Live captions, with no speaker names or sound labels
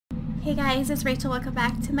Hey guys, it's Rachel. Welcome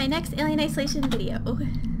back to my next Alien Isolation video.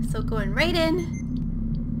 So going right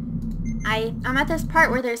in, I'm at this part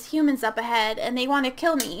where there's humans up ahead and they want to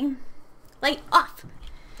kill me. Light off.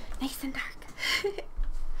 Nice and dark.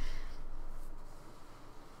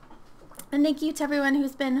 And thank you to everyone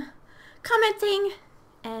who's been commenting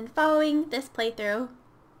and following this playthrough.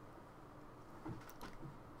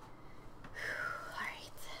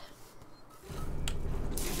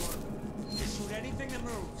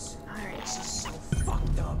 This is so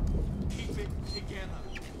fucked up. Keep it together.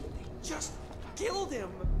 They just killed him.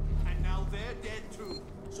 And now they're dead too.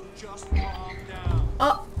 So just calm down.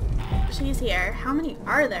 Oh, she's here. How many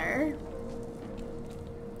are there?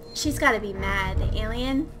 She's gotta be mad, the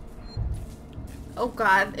alien. Oh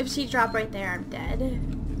god, if she dropped right there, I'm dead.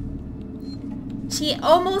 She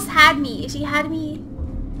almost had me. She had me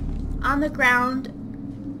on the ground.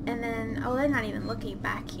 And then, oh, they're not even looking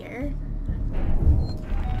back here.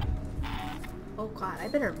 Oh god, I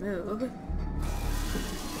better move.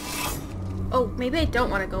 Oh, maybe I don't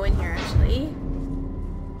want to go in here actually.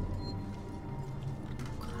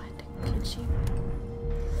 God, can she?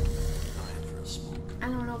 I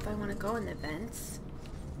don't know if I want to go in the vents.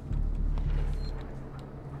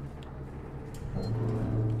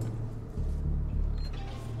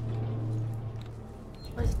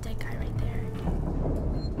 There's a dead guy right there.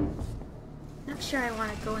 Not sure I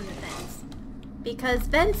want to go in the vents. Because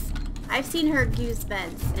vents, I've seen her use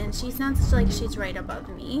vents, and she sounds like she's right above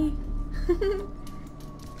me.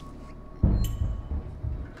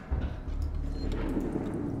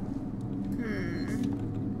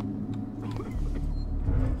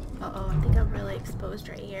 Uh-oh, I think I'm really exposed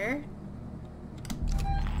right here.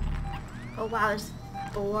 Oh wow, there's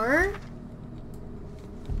 4?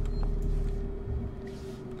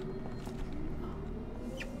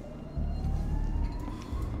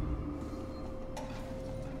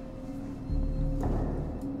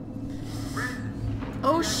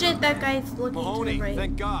 Oh shit, that guy's looking Mahoney, to the right.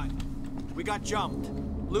 thank God. We got jumped.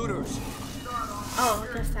 Looters. Oh,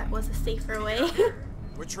 I guess that was a safer way.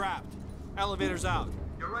 We're trapped. Elevator's out.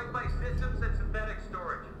 You're right by systems and synthetic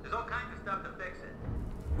storage. There's all kinds of stuff to fix it.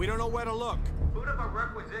 We don't know where to look. Boot up a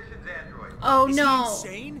requisitions android. Oh Is no. he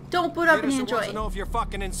insane? Don't boot up an Peterson android. wants to know if you're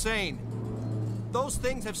fucking insane. Those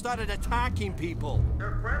things have started attacking people.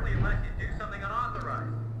 They're friendly unless you do something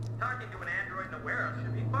unauthorized. Talking to an android in a warehouse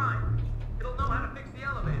should be fine. It'll know how to fix the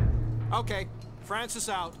elevator. Okay, Francis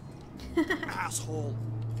out. Asshole.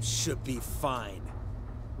 Should be fine.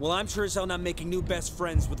 Well, I'm sure as hell not making new best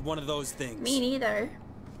friends with one of those things. Me neither.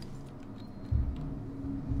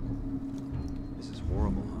 This is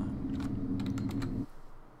horrible, huh?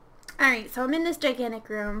 Alright, so I'm in this gigantic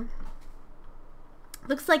room.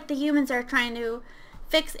 Looks like the humans are trying to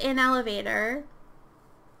fix an elevator.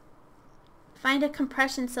 Find a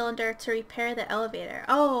compression cylinder to repair the elevator.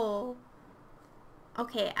 Oh.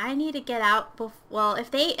 Okay, I need to get out well, if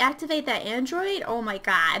they activate that android, oh my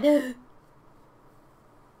god.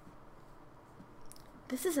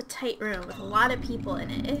 This is a tight room with a lot of people in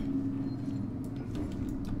it.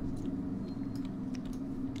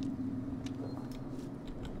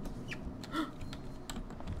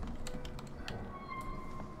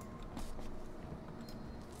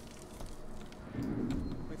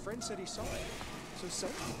 My friend said he saw it, so some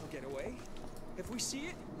people get away. If we see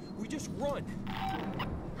it, we just run.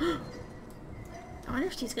 I wonder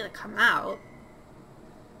if she's gonna come out.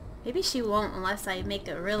 Maybe she won't unless I make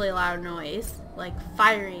a really loud noise, like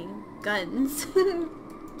firing guns.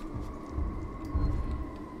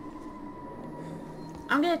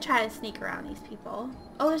 I'm gonna try to sneak around these people.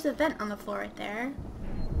 Oh, there's a vent on the floor right there.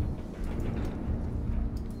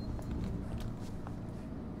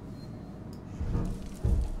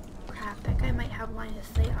 Crap, that guy might have line of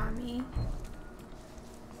sight on me.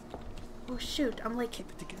 Oh shoot, I'm like... Keep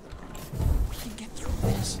it together. We can get through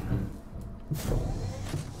this.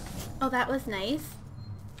 Oh, that was nice.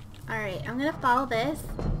 Alright, I'm gonna follow this,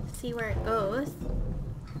 see where it goes.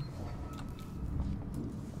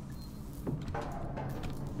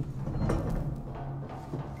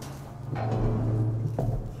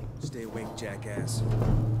 Stay awake, jackass.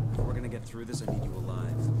 If we're gonna get through this, I need you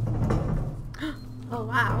alive. Oh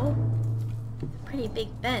wow. Pretty big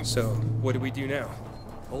vent. So, what do we do now?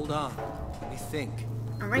 Hold on. Let me think.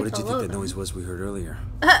 I'm right What did you below think that them. noise was we heard earlier?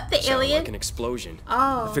 The Sounded alien? like an explosion.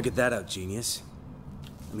 Oh. I figured that out, genius.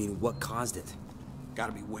 I mean, what caused it?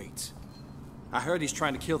 Gotta be Waits. I heard he's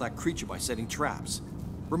trying to kill that creature by setting traps.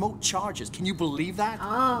 Remote charges. Can you believe that?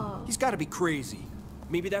 Oh. He's gotta be crazy.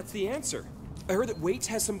 Maybe that's the answer. I heard that Waits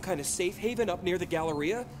has some kind of safe haven up near the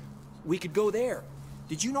Galleria. We could go there.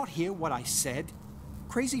 Did you not hear what I said?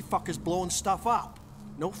 Crazy fuckers blowing stuff up.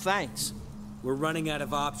 No thanks. We're running out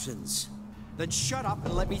of options. Then shut up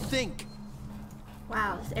and let me think.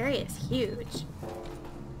 Wow, this area is huge.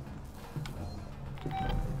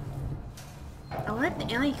 I wonder if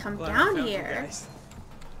the alien come down here.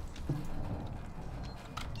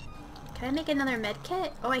 Can I make another med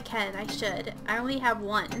kit? Oh, I can. I should. I only have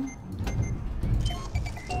one.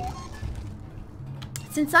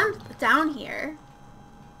 Since I'm down here,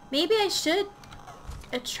 maybe I should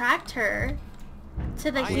attract her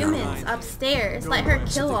to the humans upstairs. Let her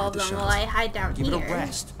kill all of them while I hide down here. Give it a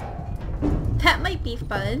rest. That might be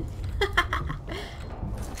fun.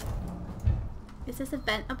 Is this a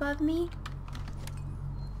vent above me?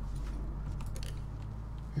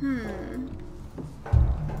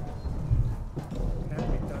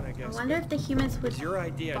 I wonder if the humans would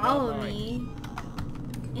follow me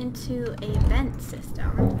into a vent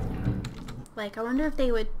system. Like, I wonder if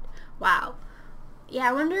they would. Wow. Yeah,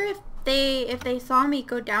 I wonder if they saw me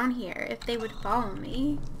go down here, if they would follow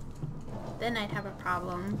me. Then I'd have a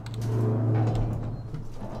problem.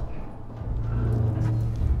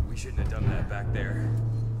 We shouldn't have done that back there.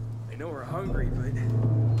 I know we're hungry, but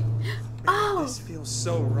Oh! this feels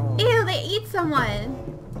so wrong. Ew, they ate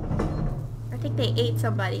someone! I think they ate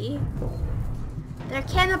somebody. They're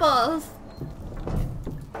cannibals!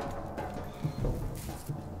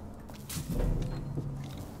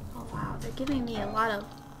 Oh wow, they're giving me a lot of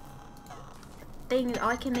things. Oh,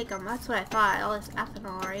 I can make them. That's what I thought. All this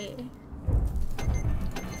ethanol, right?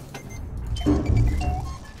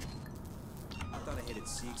 I thought I hated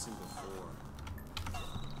Seegson before.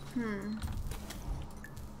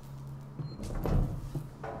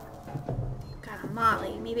 Got a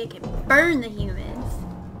motley. Maybe I can burn the humans.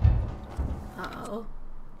 Uh-oh.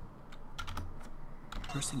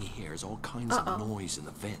 First thing you hear is all kinds of noise in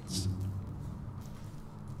the vents.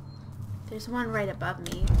 There's one right above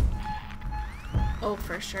me. Oh,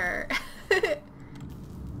 for sure.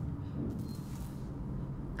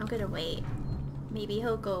 I'm gonna wait. Maybe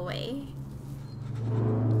he'll go away.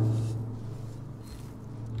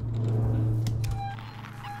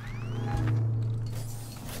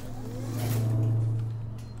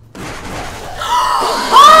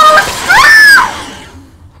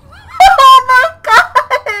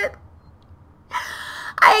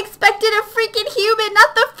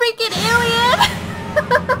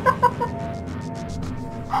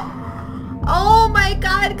 Oh my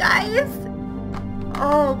god, guys!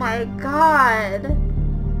 Oh my god!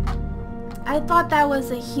 I thought that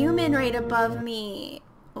was a human right above me.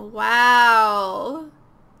 Wow.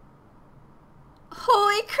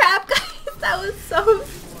 Holy crap, guys! That was so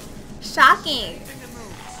shocking.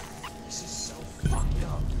 This is so fucked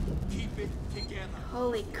up. Keep it together.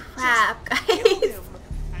 Holy crap, guys. Kill them,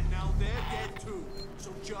 and now they're dead too.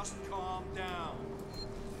 So just calm down.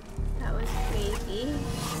 That was crazy.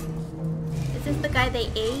 Is this the guy they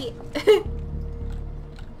ate?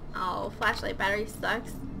 Oh, flashlight battery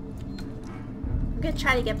sucks. I'm gonna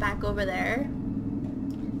try to get back over there.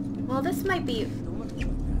 Well, this might be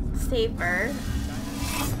safer.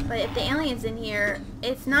 But if the alien's in here,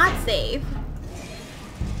 it's not safe.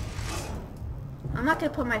 I'm not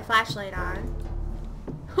gonna put my flashlight on.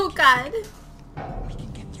 Oh god. We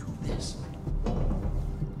can get through this.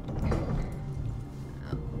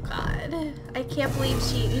 God, I can't believe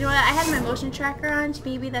she, you know what, I had my motion tracker on,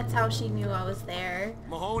 maybe that's how she knew I was there.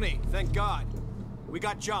 Mahoney, thank God. We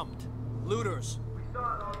got jumped. Looters. We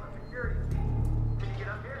saw it on the security feed. Can you get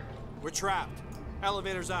up here? We're trapped.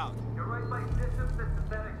 Elevator's out. You're right by systems and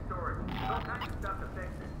synthetic storage. All kinds of stuff to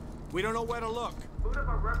fix it. We don't know where to look. Boot up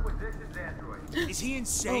a requisitions android. Is he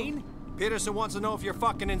insane? Peterson wants to know if you're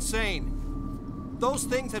fucking insane. Those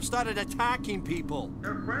things have started attacking people.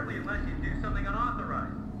 They're friendly unless you do something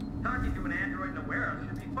unauthorized. Talking to an android in a warehouse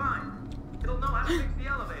should be fine. It'll know how to fix the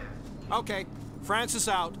elevator. Okay, Francis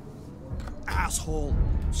out. Asshole.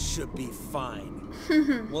 Should be fine.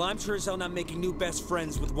 Well, I'm sure as hell not making new best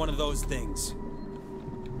friends with one of those things.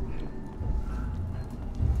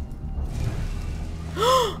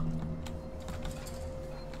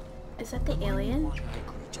 Is that the alien? I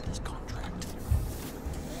agreed to this contract.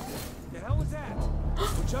 The hell was that?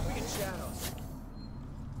 We're jumping in shadows.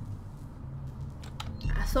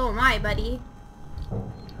 So am I, buddy.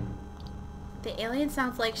 The alien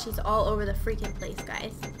sounds like she's all over the freaking place,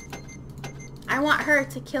 guys. I want her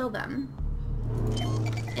to kill them.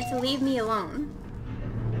 And to leave me alone.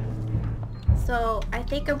 So, I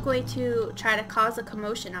think I'm going to try to cause a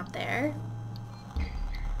commotion up there.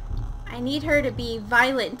 I need her to be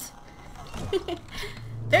violent.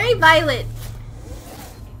 Very violent.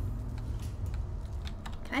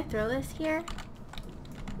 Can I throw this here?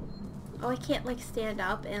 Oh, I can't like stand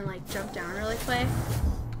up and like jump down really quick.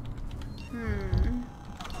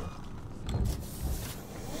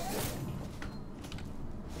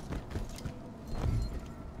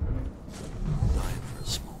 Dying for a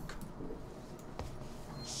smoke.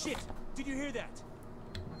 Shit! Did you hear that?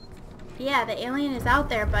 Yeah, the alien is out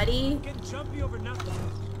there, buddy. Getting jumpy over nothing.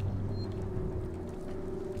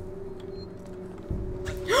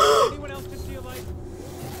 Anyone else can see a light?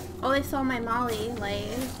 Oh, they saw my Molly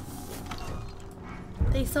light.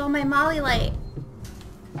 They saw my Molly light.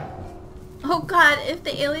 Oh god, if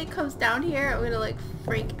the alien comes down here, I'm gonna like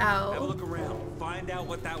freak out. Have a look around. Find out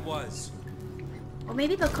what that was. Well,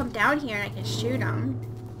 maybe they'll come down here and I can shoot them.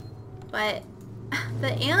 But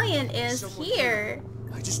the alien is Someone here.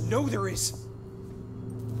 I just know there is.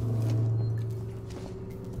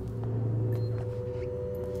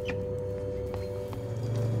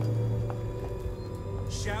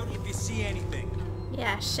 Shout if you see anything.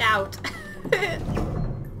 Yeah, shout.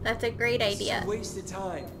 That's a great idea. It's a waste of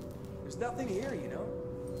time. There's nothing here, you know?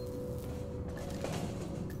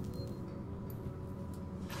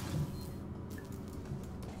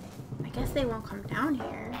 I guess they won't come down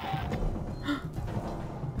here.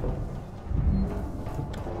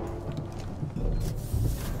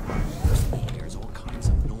 There's all kinds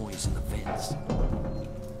of noise in the vents.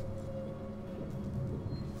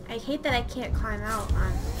 I hate that I can't climb out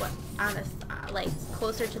on a like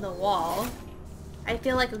closer to the wall. I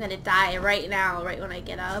feel like I'm gonna die right now, right when I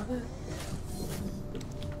get up.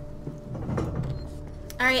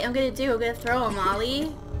 Alright, I'm gonna throw a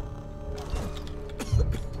Molly.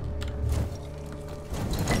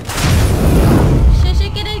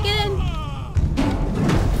 Shit, get in!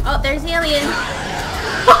 Oh, there's the alien.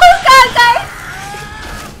 Oh god, guys!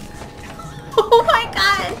 Oh my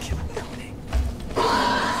god!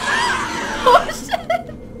 Oh shit!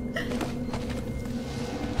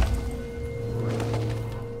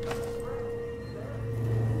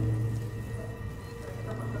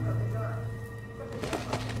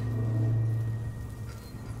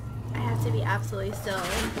 I have to be absolutely still.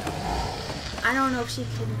 I don't know if she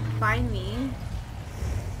can find me.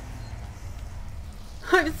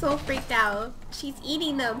 I'm so freaked out. She's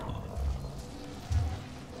eating them.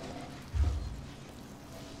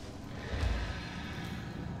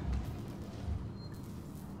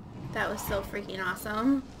 That was so freaking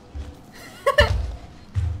awesome.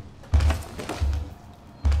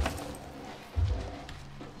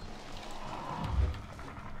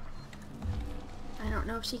 I don't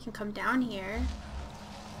know if she can come down here.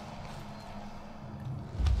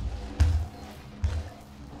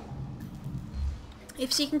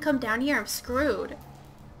 If she can come down here, I'm screwed.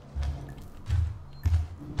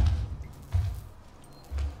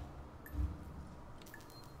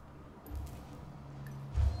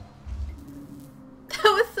 That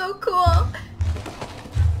was so cool.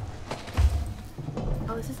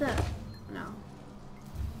 Oh, is this a... No.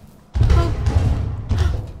 Oh.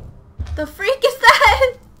 The freak is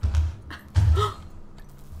that?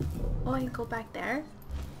 Oh, I can go back there.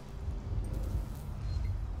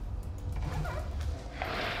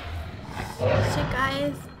 Shit,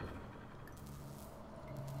 guys.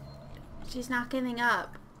 She's not giving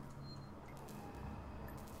up.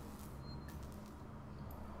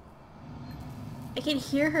 I can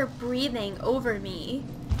hear her breathing over me.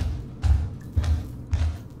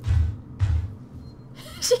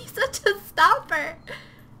 She's such a stopper.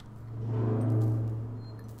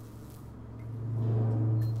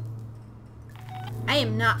 I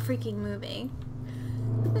am not freaking moving.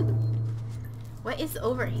 What is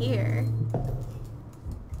over here?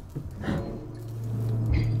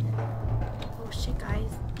 Oh shit, guys.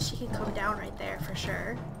 She can come down right there for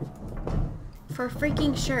sure. For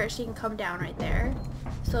freaking sure, she can come down right there.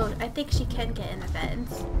 So I think she can get in the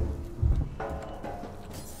vents.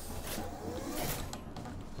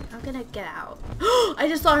 I'm gonna get out. I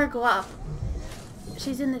just saw her go up.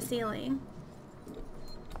 She's in the ceiling.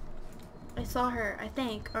 I saw her, I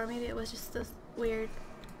think. Or maybe it was just this weird...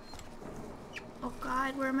 Oh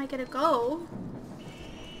god, where am I gonna go?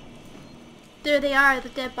 There they are, the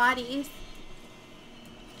dead bodies.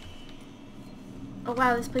 Oh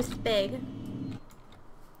wow, this place is big.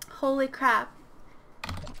 Holy crap.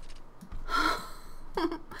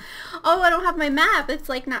 Oh, I don't have my map. It's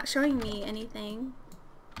like not showing me anything.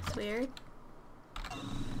 It's weird.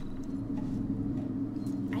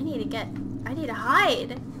 I need to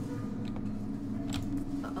hide.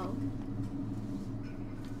 Uh-oh.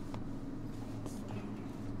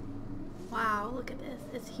 Wow, look at this.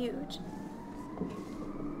 It's huge.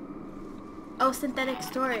 Oh, synthetic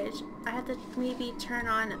storage. I have to maybe turn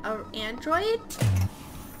on an Android?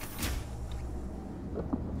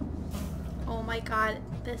 my god,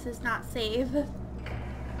 this is not safe.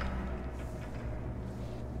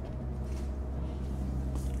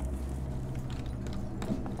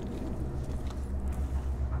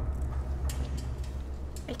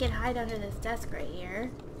 I can hide under this desk right here.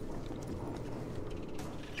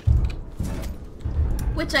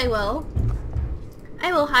 Which I will.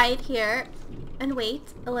 I will hide here and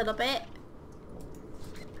wait a little bit.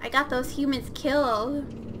 I got those humans killed.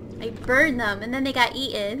 I burned them and then they got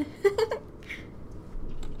eaten.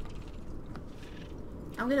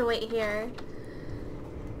 I'm gonna wait here.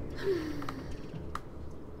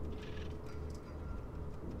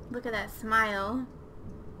 Look at that smile.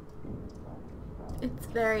 It's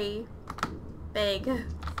very big.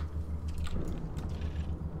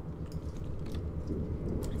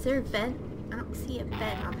 Is there a vent? I don't see a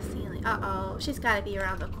vent on the ceiling. Uh-oh, she's gotta be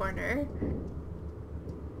around the corner.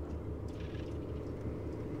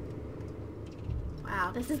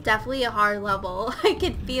 Wow, this is definitely a hard level. I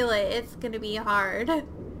can feel it. It's gonna be hard.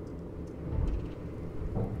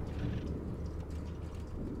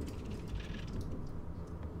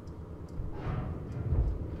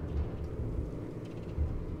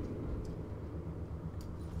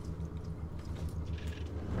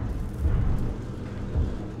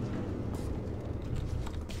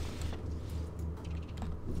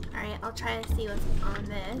 Alright, I'll try to see what's on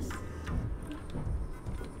this.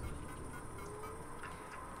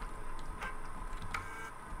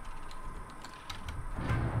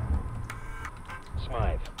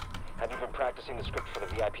 Smythe, have you been practicing the script for the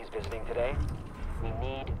VIPs visiting today? We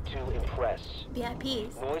need to impress.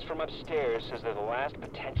 VIPs. Noise from upstairs says they're the last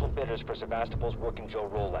potential bidders for Sevastopol's Working Joe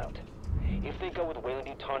rollout. If they go with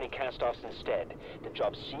Weyland-Yutani cast-offs instead, the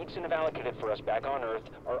jobs Seegson have allocated for us back on Earth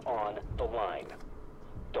are on the line.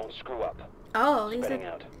 Don't screw up. Oh, these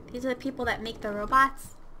are the people that make the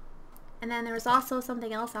robots. And then there was also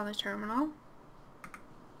something else on the terminal.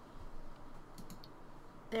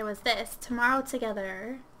 There was this. Tomorrow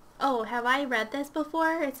Together. Oh, have I read this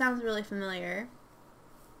before? It sounds really familiar.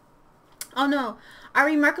 Oh no. Our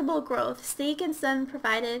remarkable growth. Sieg and Son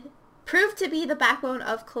proved to be the backbone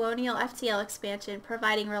of Colonial FTL expansion,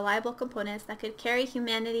 providing reliable components that could carry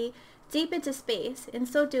humanity deep into space. In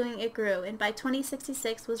so doing, it grew, and by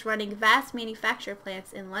 2066 was running vast manufacture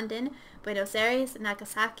plants in London, Buenos Aires,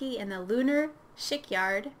 Nagasaki, and the Lunar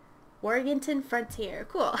Shipyard, Worthington Frontier.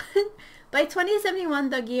 Cool. By 2071,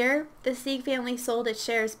 the year the Sieg family sold its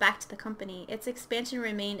shares back to the company, its expansion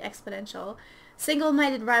remained exponential.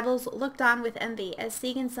 Single-minded rivals looked on with envy as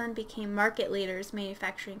Sieg and Son became market leaders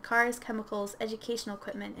manufacturing cars, chemicals, educational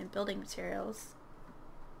equipment, and building materials.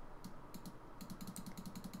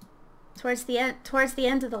 Towards the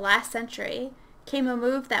end of the last century came a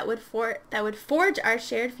move that would forge our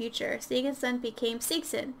shared future. Sieg and Son became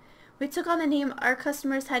Seegson. We took on the name our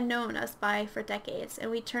customers had known us by for decades,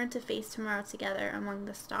 and we turned to face tomorrow together among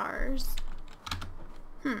the stars.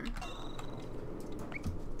 Where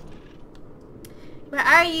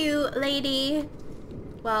are you, lady?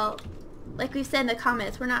 Well, like we said in the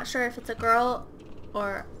comments, we're not sure if it's a girl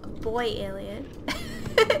or a boy alien.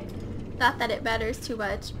 Not that it matters too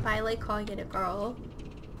much, but I like calling it a girl.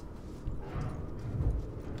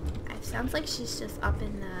 It sounds like she's just up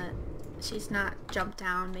in the... She's not jumped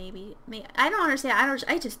down, maybe. I don't understand.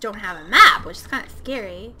 I just don't have a map, which is kind of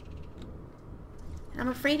scary. And I'm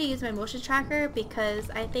afraid to use my motion tracker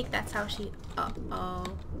because I think that's how she... Uh-oh.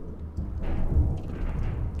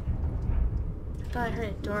 I thought I heard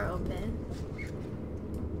a door open.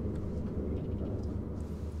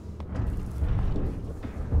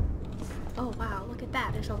 Oh wow, look at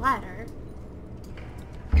that. There's a ladder.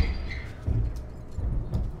 There's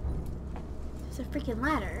a freaking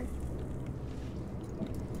ladder.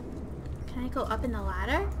 Can I go up in the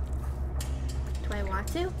ladder? Do I want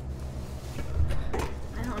to?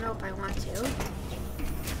 I don't know if I want to.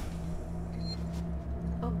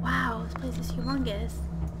 Oh wow, this place is humongous.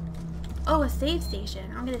 Oh, a save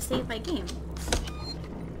station. I'm gonna save my game.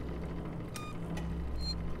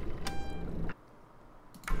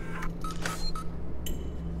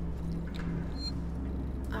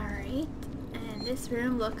 Alright, and this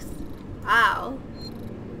room looks... Wow.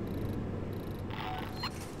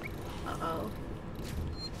 Uh-oh.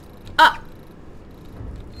 Ah!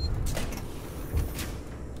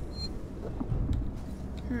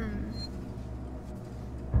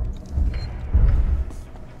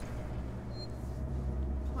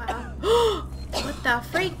 Wow. What the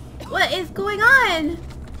freak? What is going on?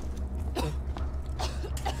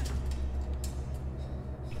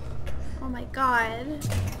 Oh my god.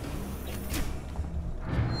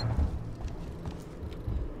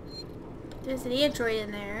 There's an android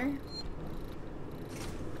in there.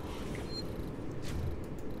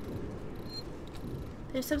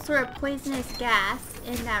 There's some sort of poisonous gas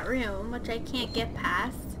in that room, which I can't get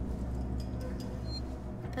past.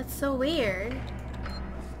 That's so weird.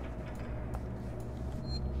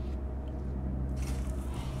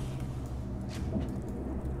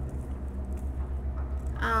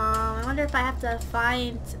 I wonder if I have to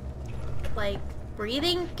find, like,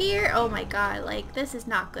 breathing gear? Oh my god, like, this is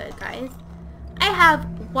not good, guys. I have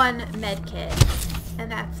one med kit,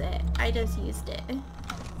 and that's it. I just used it.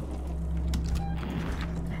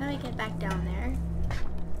 How do I get back down there?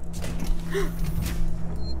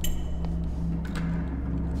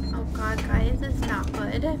 Oh god, guys, this is not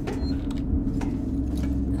good.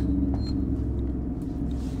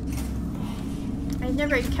 I've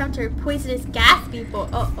never encountered poisonous gas before.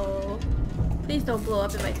 Uh-oh. Please don't blow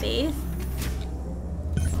up in my face.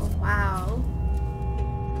 Oh, wow.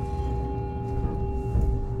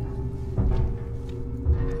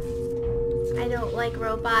 I don't like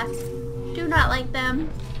robots. Do not like them.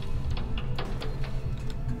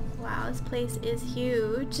 Wow, this place is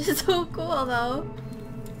huge. It's so cool, though.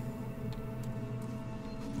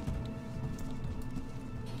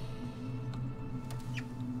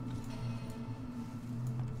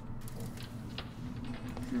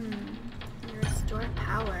 Restore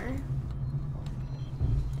power.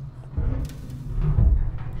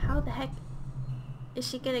 How the heck is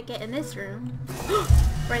she gonna get in this room?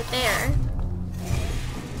 Right there.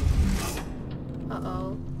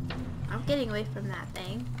 Uh-oh. I'm getting away from that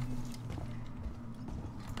thing.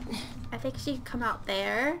 I think she can come out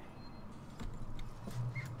there.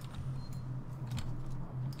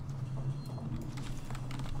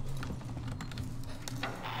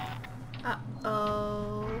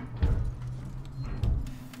 Uh-oh.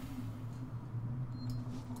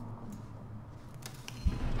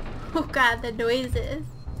 Oh god, the noises.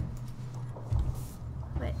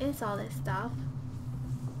 What is all this stuff?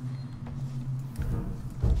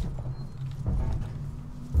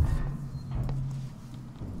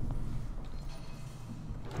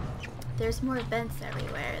 There's more vents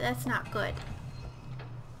everywhere. That's not good.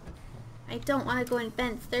 I don't want to go in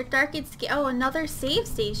vents. They're dark and scary. Oh, another save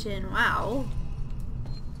station. Wow.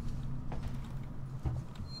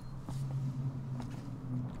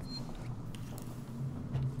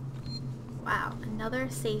 Wow, another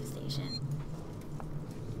save station.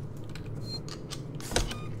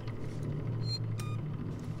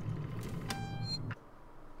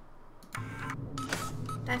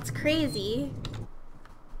 That's crazy.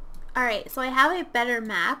 Alright, so I have a better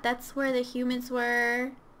map. That's where the humans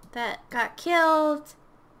were that got killed.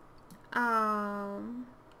 And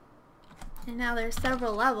now there's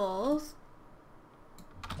several levels.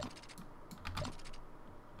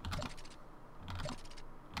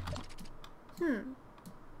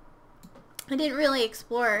 I didn't really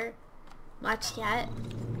explore much yet.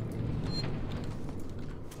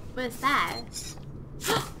 What is that?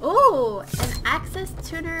 Oh, an access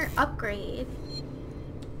tuner upgrade.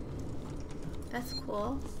 That's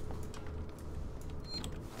cool.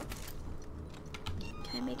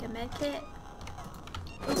 Can I make a med kit?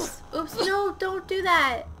 Oops, oops, no, don't do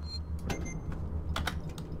that.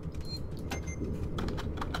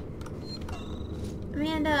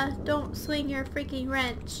 Amanda, don't swing your freaking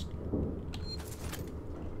wrench.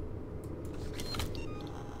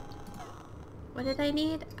 What did I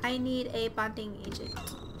need? I need a bonding agent.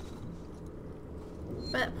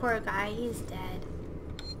 But poor guy, he's dead.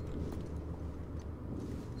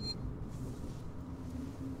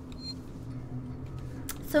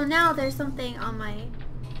 So now there's something on my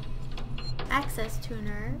access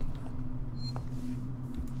tuner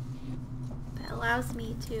that allows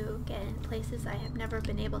me to get in places I have never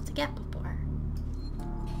been able to get before.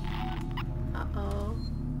 Uh-oh.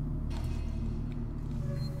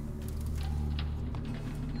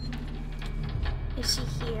 Is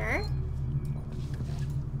she here?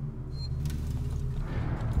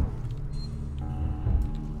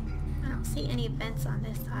 I don't see any vents on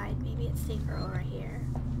this side. Maybe it's safer over here.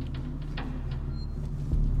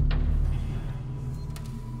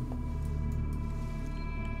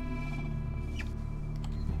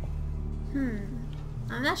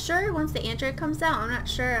 I'm not sure once the android comes out. I'm not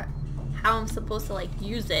sure how I'm supposed to, like,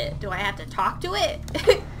 use it. Do I have to talk to it?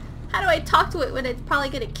 How do I talk to it when it's probably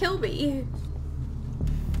gonna kill me?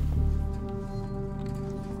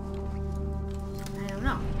 I don't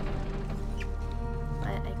know.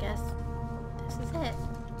 But I guess this is it.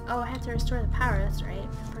 Oh, I have to restore the power. That's right.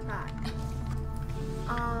 I forgot.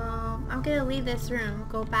 I'm gonna leave this room,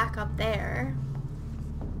 go back up there.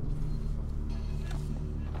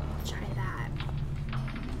 Try that.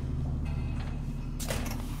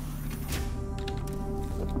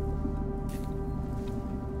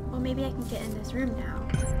 Well, maybe I can can get in this room now.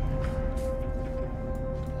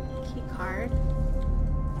 Key card.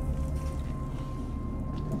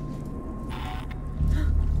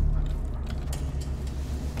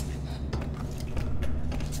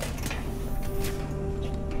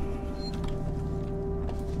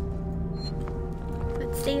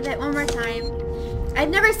 Let's save it one more time. I've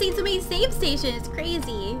never seen so many save stations. It's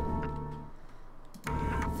crazy.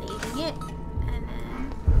 Saving it. And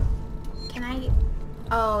then... Can I...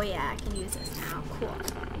 Oh, yeah. I can use this now. Cool.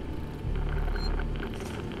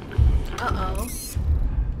 Uh-oh.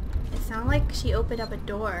 It sounded like she opened up a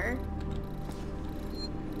door.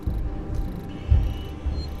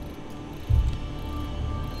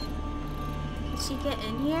 Can she get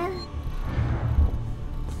in here?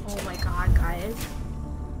 Oh my god, guys.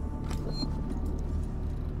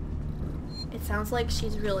 It sounds like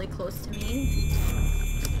she's really close to me.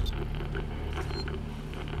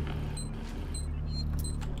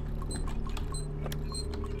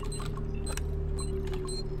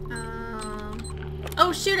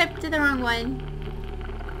 Oh shoot, I did the wrong one.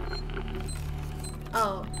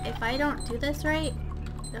 Oh, if I don't do this right,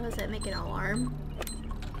 does it make an alarm?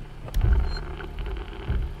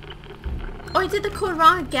 Oh, I did the code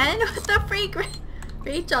wrong again? What the freak?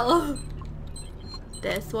 Rachel.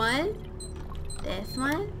 This one. This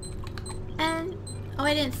one. And... Oh,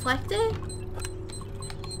 I didn't select it?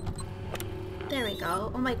 There we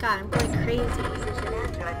go. Oh my god, I'm going crazy. Precision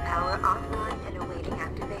Android power online and awaiting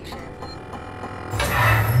activation.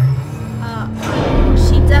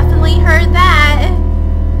 She definitely heard that.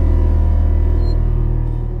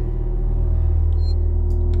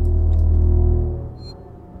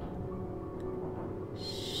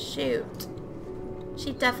 Shoot.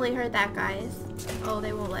 She definitely heard that, guys. Oh,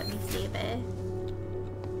 they won't let me save it.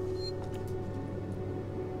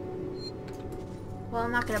 Well,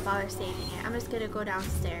 I'm not gonna bother saving it. I'm just gonna go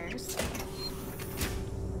downstairs.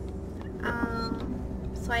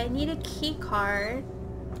 So I need a key card.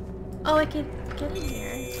 Oh, I can get in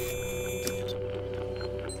here.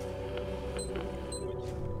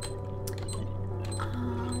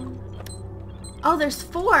 Oh, there's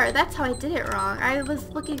 4. That's how I did it wrong. I was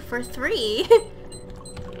looking for 3.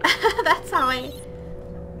 That's how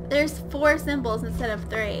there's 4 symbols instead of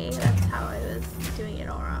 3. That's how I was doing it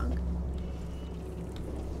all wrong.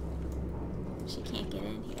 She can't get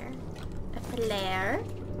in here. A flare.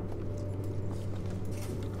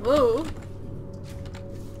 Whoa.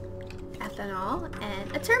 Ethanol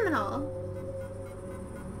and a terminal.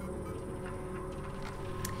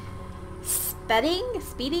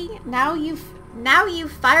 Speeding? Now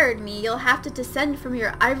you've fired me. You'll have to descend from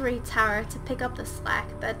your ivory tower to pick up the slack.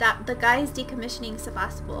 The guys decommissioning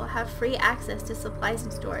Sevastopol have free access to supplies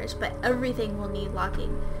and storage, but everything will need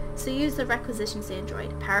logging. So use the requisitions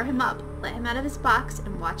android. Power him up, let him out of his box,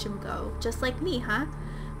 and watch him go. Just like me, huh?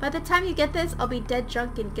 By the time you get this, I'll be dead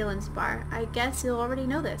drunk in Gillen's bar. I guess you'll already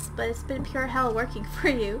know this, but it's been pure hell working for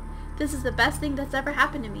you. This is the best thing that's ever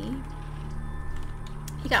happened to me.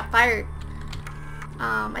 He got fired.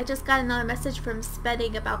 I just got another message from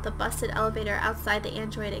Spedding about the busted elevator outside the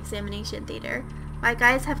Android examination theater. My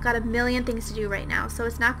guys have got a million things to do right now, so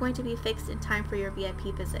it's not going to be fixed in time for your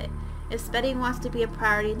VIP visit. If Spedding wants to be a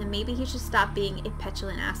priority, then maybe he should stop being a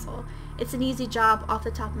petulant asshole. It's an easy job. Off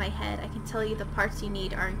the top of my head, I can tell you the parts you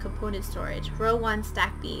need are in component storage. Row 1,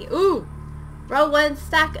 stack B. Ooh! Row 1,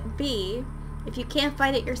 stack B. If you can't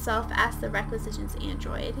find it yourself, ask the requisitions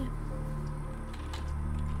android.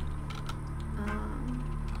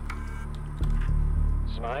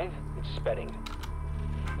 Smythe, it's Spedding.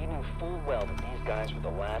 You knew full well that these guys were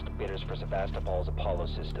the last bidders for Sevastopol's Apollo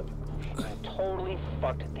system. You totally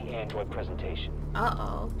fucked the android presentation.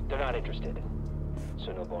 Uh-oh. They're not interested.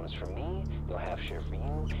 So no bonus for me, no half share for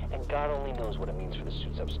you, and God only knows what it means for the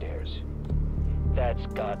suits upstairs. That's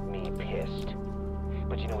got me pissed.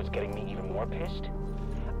 But you know what's getting me even more pissed?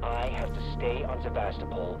 I have to stay on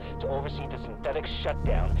Sevastopol to oversee the synthetic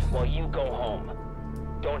shutdown while you go home.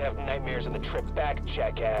 Don't have nightmares on the trip back,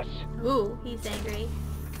 jackass. Ooh, he's angry.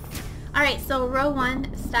 Alright, so row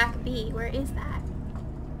 1, stack B. Where is that?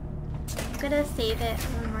 I'm gonna save it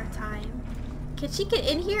one more time. Can she get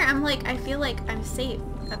in here? I feel like I'm safe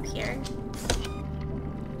up here.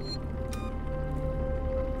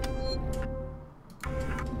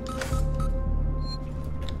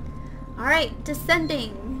 Alright,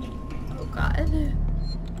 descending. Oh god.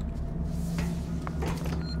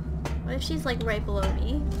 What if she's like right below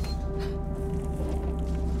me?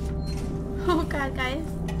 Oh god, guys.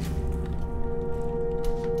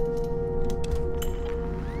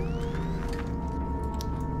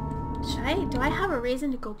 Do I have a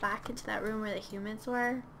reason to go back into that room where the humans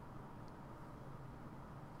were?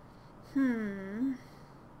 I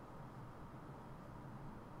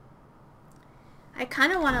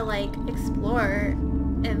kind of want to like explore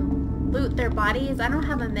and loot their bodies. I don't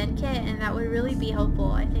have a med kit, and that would really be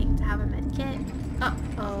helpful, I think, to have a med kit.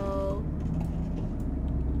 Uh-oh.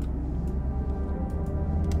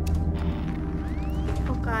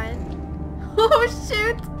 Oh god. Oh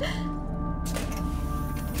shoot!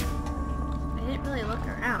 I didn't really look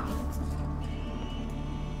around.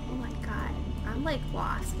 Oh my god. I'm like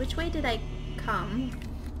lost. Which way did I come?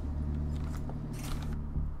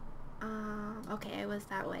 Okay, it was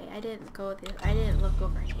that way. I didn't go there. I didn't look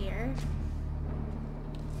over here.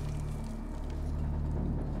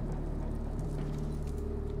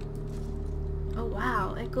 Oh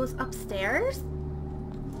wow, it goes upstairs?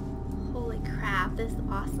 Holy crap, this is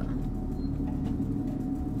awesome.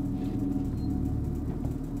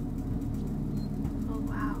 Oh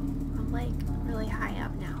wow, I'm like really high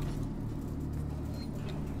up now.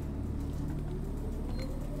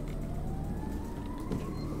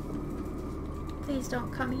 Please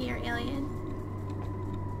don't come here, alien.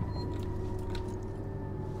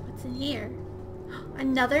 What's in here?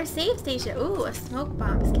 Another save station. Ooh, a smoke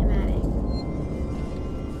bomb schematic.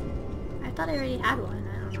 I thought I already had one.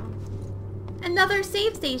 I don't know. Another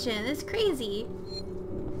save station. That's crazy.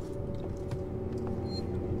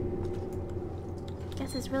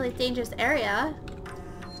 Guess it's a really dangerous area.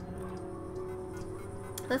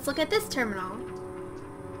 Let's look at this terminal.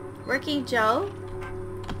 Working Joe.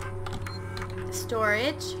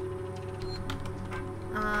 Storage.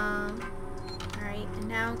 Alright, and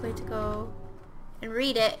now I'm going to go and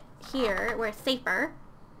read it here where it's safer.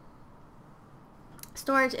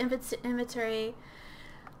 Storage inventory.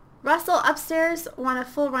 Russell, upstairs want a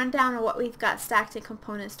full rundown of what we've got stacked in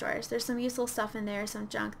component storage. There's some useful stuff in there, some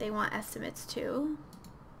junk. They want estimates too.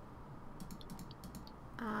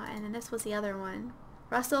 And then this was the other one.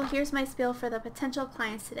 Russell, here's my spiel for the potential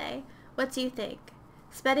clients today. What do you think?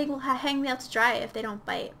 Spedding will hang me out to dry if they don't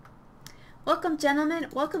bite. Welcome, gentlemen.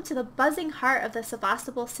 Welcome to the buzzing heart of the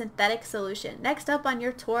Sevastopol synthetic solution. Next up on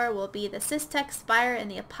your tour will be the Systech Spire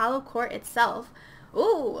and the Apollo Court itself.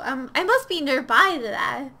 Ooh, I must be nearby to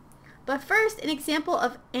that. But first, an example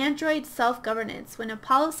of android self-governance. When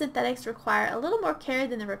Apollo synthetics require a little more care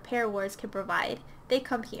than the repair wards can provide, they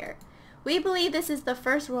come here. We believe this is the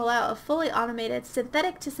first rollout of fully automated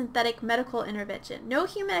synthetic-to-synthetic medical intervention. No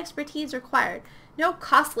human expertise required. No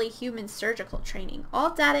costly human surgical training.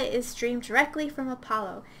 All data is streamed directly from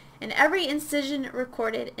Apollo, and every incision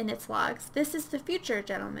recorded in its logs. This is the future,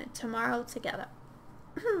 gentlemen. Tomorrow together.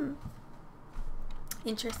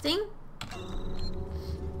 Interesting.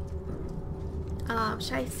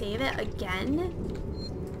 Should I save it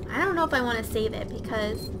again? I don't know if I want to save it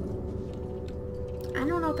because I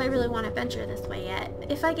don't know if I really want to venture this way yet.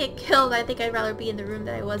 If I get killed, I think I'd rather be in the room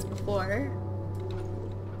that I was before.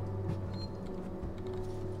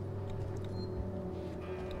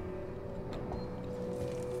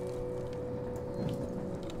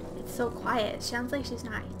 It's so quiet. It sounds like she's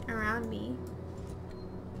not around me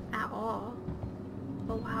at all.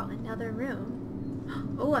 Oh wow, another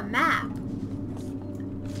room. Oh, a map.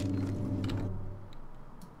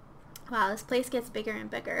 Wow, this place gets bigger and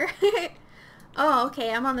bigger. Oh,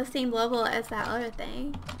 okay, I'm on the same level as that other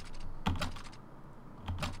thing. Oh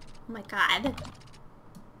my god.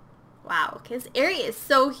 Wow, this area is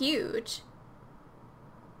so huge.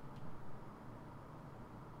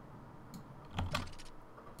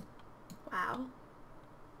 Wow.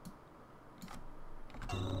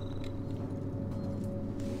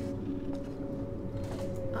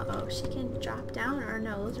 Uh-oh, she can drop down, or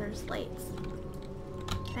no, those are just lights.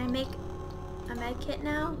 Can I make a med kit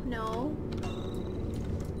now? No.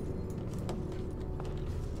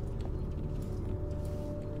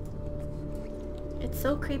 It's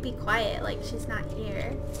so creepy quiet, like she's not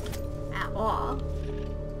here at all.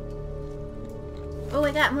 Oh,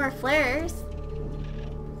 I got more flares.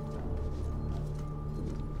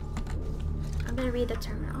 I'm gonna read the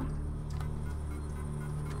terminal.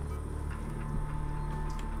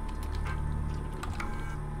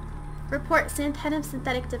 Report, Santana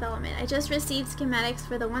Synthetic Development. I just received schematics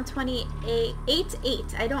for the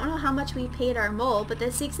 128.8. I don't know how much we paid our mole, but the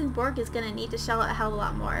Siegenborg is going to need to shell out a hell of a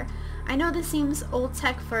lot more. I know this seems old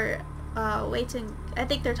tech for waiting. I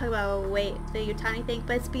think they're talking about the Yutani thing,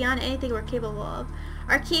 but it's beyond anything we're capable of.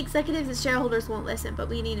 Our key executives and shareholders won't listen, but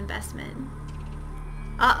we need investment.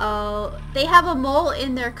 Uh-oh. They have a mole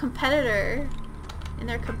in their competitor. In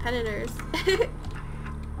their competitors.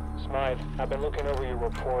 Smythe, I've been looking over your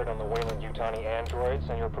report on the Weyland-Yutani androids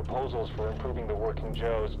and your proposals for improving the working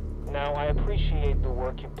Joes. Now, I appreciate the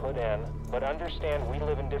work you put in, but understand we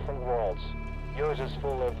live in different worlds. Yours is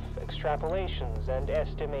full of extrapolations and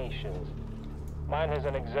estimations. Mine has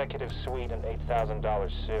an executive suite and $8,000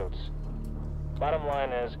 suits. Bottom line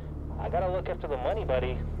is, I gotta look after the money,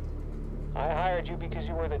 buddy. I hired you because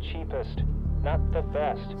you were the cheapest, not the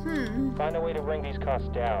best. Find a way to bring these costs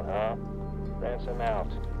down, huh? Ransom out.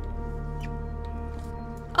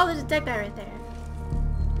 Oh, there's a dead guy right there.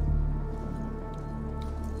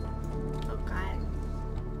 Oh god.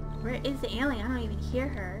 Where is the alien? I don't even hear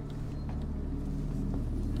her.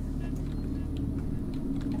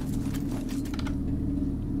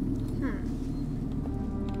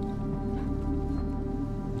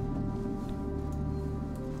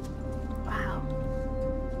 Wow.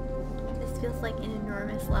 This feels like an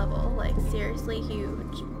enormous level, like seriously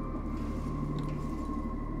huge.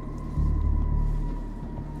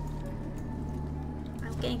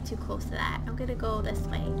 Getting too close to that. I'm gonna go this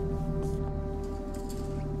way.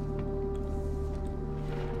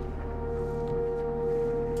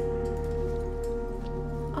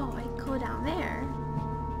 Oh, I can go down there.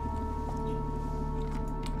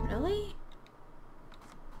 Really?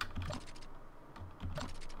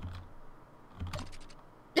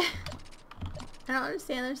 I don't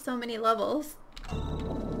understand, there's so many levels.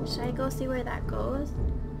 Should I go see where that goes?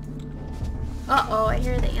 Uh-oh, I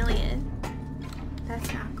hear the alien.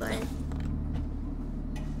 That's not good.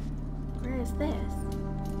 Where is this?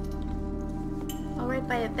 Oh, right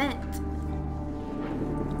by a vent.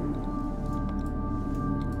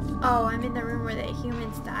 Oh, I'm in the room where the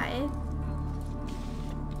humans died.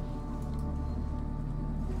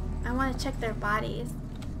 I want to check their bodies.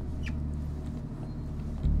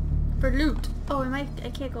 For loot. Oh, I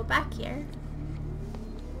can't go back here.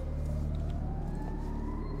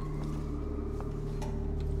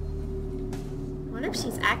 I wonder if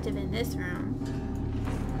she's active in this room.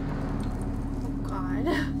 Oh god.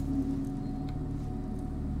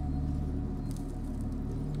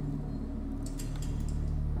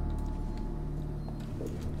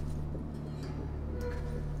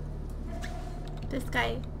 This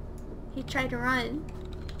guy, he tried to run.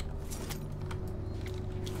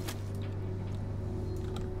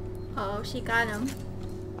 Oh, she got him.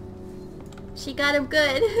 She got him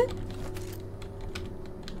good.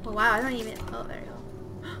 Oh wow, I don't even... Oh, there we go.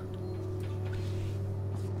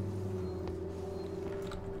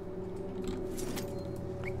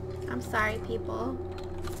 I'm sorry, people.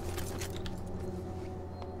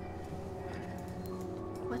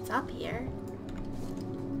 What's up here?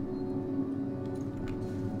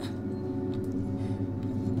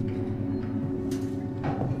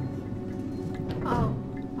 Oh,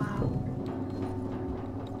 wow.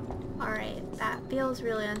 Alright, that feels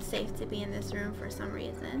really unsafe to be in this room for some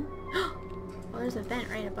reason. Oh, there's a vent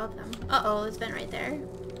right above them. Uh-oh, there's a vent right there.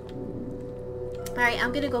 Alright,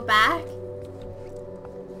 I'm gonna go back.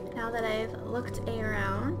 Now that I've looked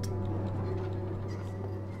around.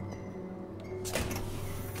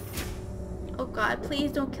 Oh god,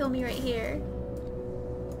 please don't kill me right here.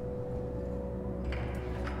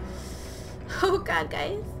 Oh god,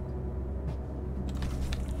 guys.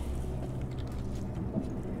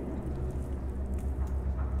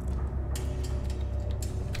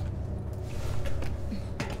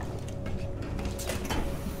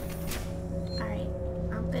 Alright,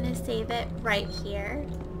 I'm gonna save it right here.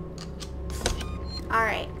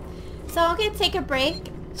 Alright, so I'm gonna take a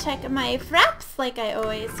break, check my fraps like I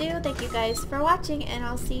always do. Thank you guys for watching, and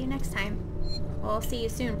I'll see you next time. Well, I'll see you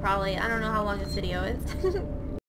soon probably. I don't know how long this video is.